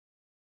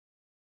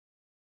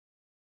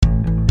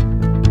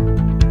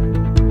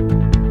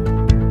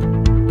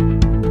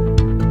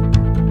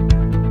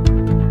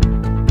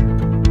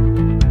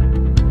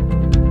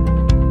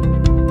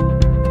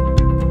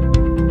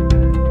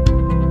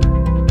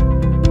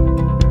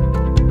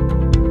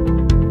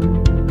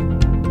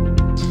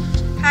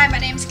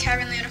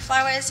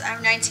Flowers,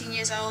 I'm 19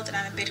 years old and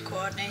I'm a bid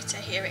coordinator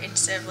here at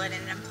Interserve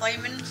Learning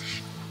Employment.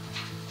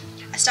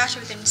 I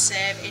started with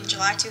Interserve in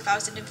July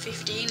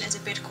 2015 as a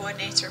bid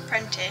coordinator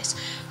apprentice,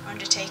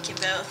 undertaking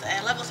both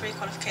a level 3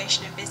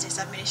 qualification in business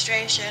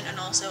administration and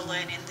also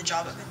learning the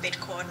job of a bid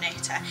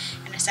coordinator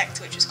in a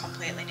sector which was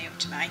completely new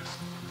to me.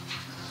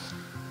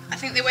 I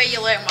think the way you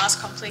learn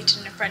whilst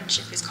completing an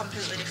apprenticeship is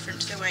completely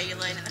different to the way you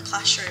learn in the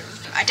classroom.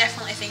 I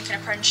definitely think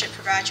an apprenticeship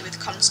provides you with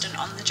constant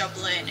on-the-job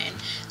learning,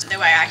 and the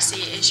way I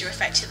see it is you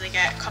effectively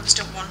get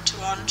constant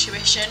one-to-one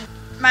tuition.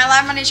 My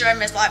line manager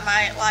Emma is like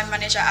my line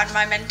manager and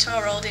my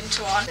mentor rolled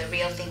into one. The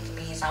real thing for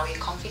me is how your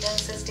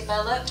confidence has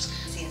developed.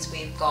 Since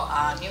we've got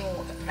our new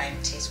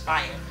apprentice,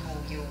 Ryan,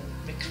 who you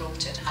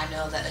recruited, I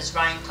know that as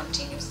Ryan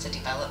continues to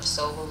develop,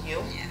 so will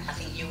you. Yeah. I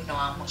think you know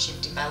how much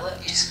you've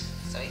developed. Yeah.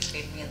 So it's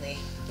been really,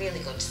 really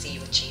good to see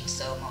you achieve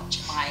so much.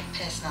 My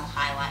personal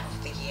highlight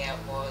of the year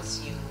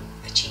was you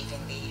achieving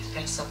the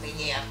Apprentice of the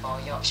Year for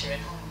Yorkshire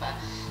Humber.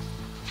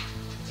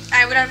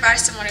 I would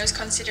advise someone who's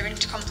considering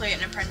to complete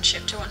an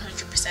apprenticeship to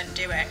 100%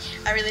 do it.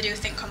 I really do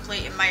think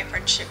completing my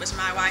apprenticeship was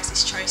my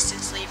wisest choice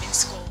since leaving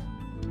school.